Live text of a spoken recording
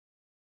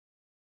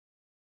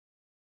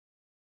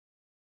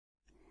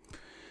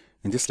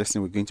In this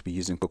lesson, we're going to be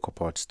using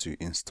Cocoapods to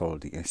install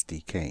the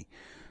SDK.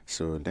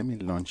 So let me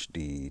launch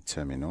the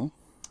terminal.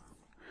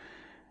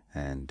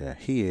 And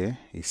here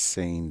is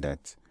saying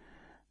that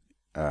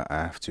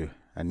I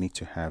need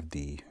to have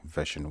the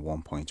version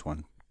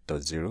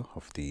 1.1.0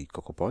 of the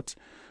Cocoapods.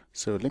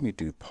 So let me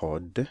do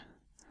pod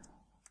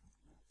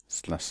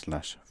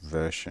 /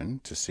 version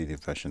to see the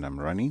version I'm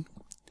running.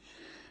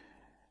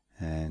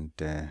 And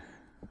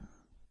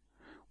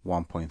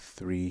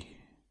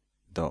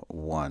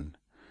 1.3.1.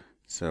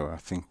 So I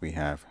think we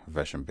have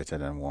version better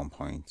than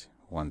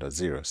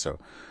 1.1.0, so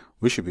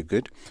we should be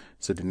good.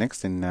 So the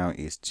next thing now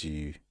is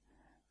to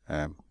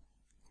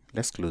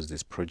let's close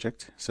this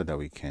project so that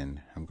we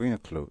can. I'm going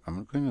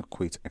to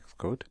quit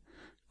Xcode.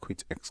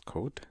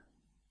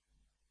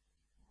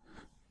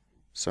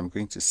 So I'm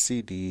going to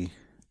cd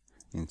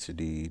into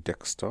the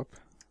desktop,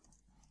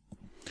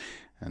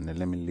 and then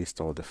let me list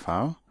all the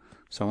file.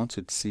 So I want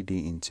to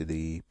cd into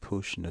the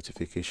push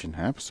notification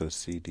app. So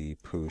cd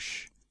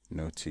push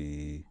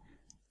notification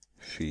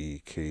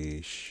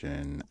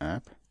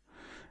app.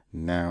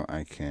 Now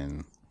I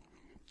can,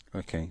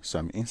 okay, so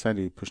I'm inside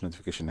the push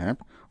notification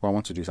app. What I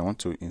want to do is I want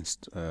to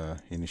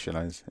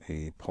initialize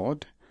a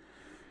pod.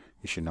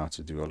 You should know how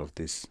to do all of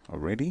this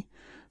already.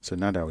 So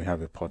now that we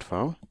have a pod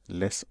file,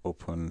 let's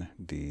open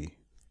the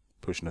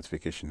push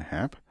notification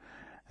app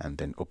and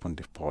then open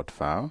the pod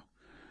file.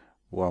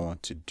 What I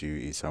want to do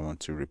is I want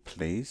to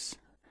replace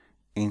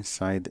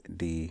inside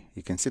the,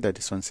 you can see that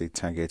this one says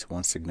target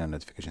One Signal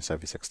notification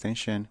service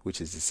extension,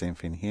 which is the same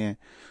thing here.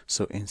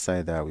 So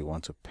inside that we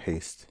want to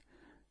paste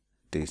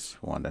this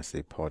one that's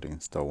a pod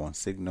install One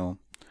Signal.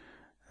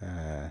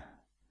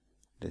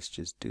 Let's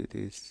just do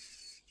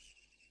this.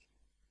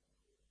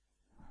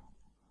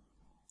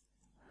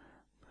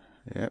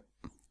 Yep.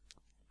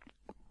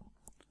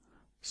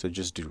 So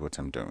just do what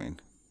I'm doing.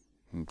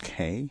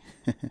 Okay.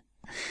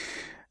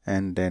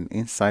 And then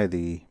inside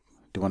the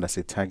one that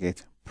says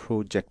target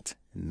project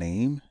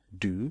name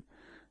you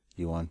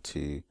want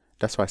to,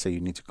 that's why I say you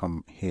need to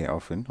come here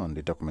often on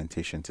the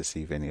documentation to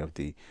see if any of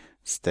the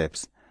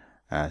steps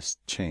has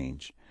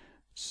changed.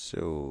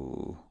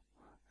 So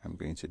I'm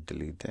going to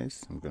delete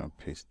this. I'm going to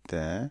paste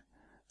there.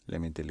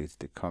 Let me delete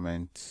the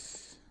comment.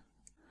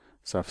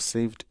 So I've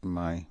saved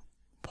my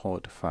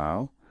pod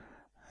file,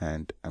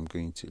 and I'm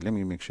going to, let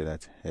me make sure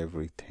that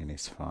everything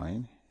is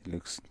fine. It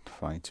looks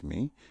fine to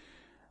me.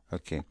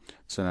 Okay,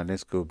 so now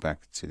let's go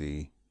back to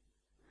the,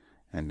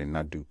 and then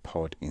now do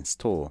pod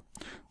install.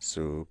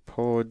 So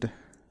pod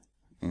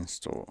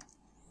install.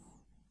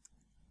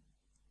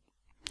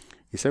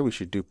 He said we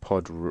should do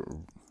pod repo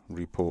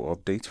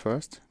update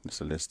first.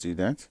 So let's do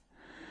that.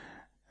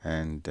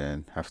 And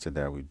then after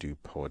that, we do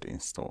pod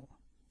install.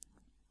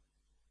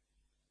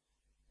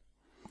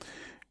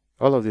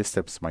 All of these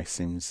steps might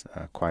seem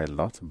quite a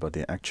lot, but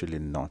they're actually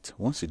not.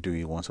 Once you do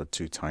it once or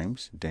two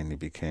times, then it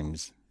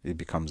becomes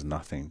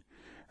nothing.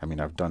 I mean,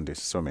 I've done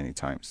this so many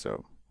times,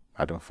 so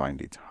I don't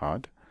find it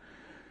hard.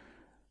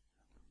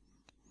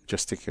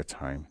 Just take your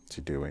time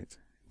to do it.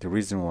 The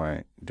reason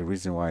why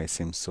it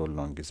seems so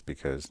long is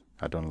because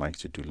I don't like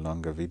to do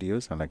longer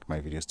videos. I like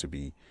my videos to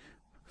be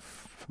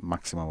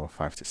maximum of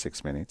 5 to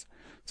 6 minutes.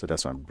 So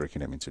that's why I'm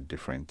breaking them into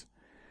different.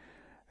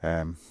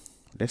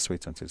 Let's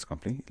wait until it's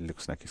complete. It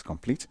looks like it's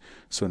complete.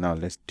 So now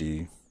let's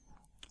do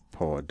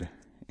pod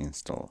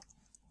install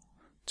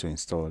to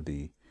install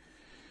the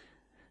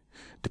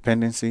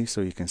dependency.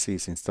 So you can see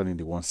it's installing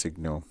the One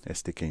Signal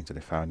SDK into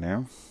the file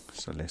now.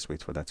 So let's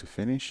wait for that to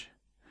finish.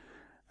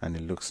 And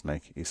it looks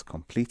like it's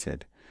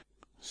completed.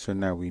 So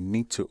now we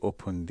need to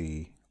open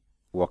the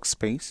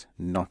workspace,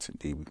 not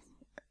the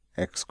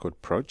Xcode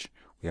proj.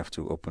 We have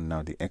to open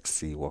now the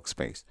XC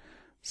workspace.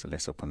 So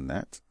let's open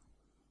that.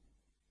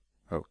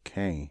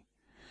 Okay.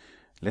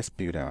 Let's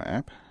build our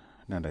app.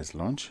 Now let's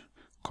launch.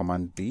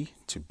 Command B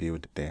to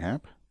build the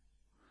app.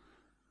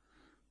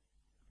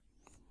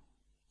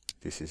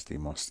 This is the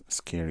most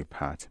scary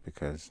part,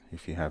 because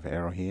if you have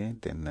error here,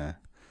 then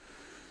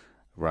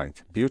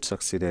right, build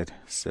succeeded,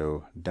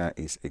 so that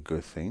is a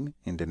good thing.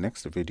 In the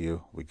next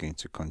video, we're going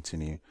to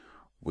continue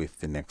with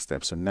the next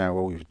step. So now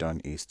what we've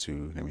done is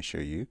to, let me show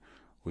you,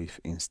 we've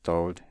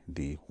installed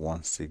the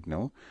One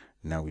Signal.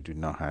 Now we do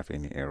not have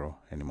any error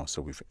anymore,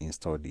 so we've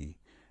installed the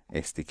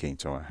SDK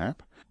into our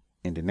app.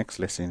 In the next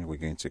lesson, we're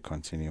going to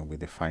continue with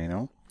the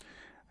final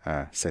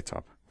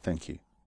setup. Thank you.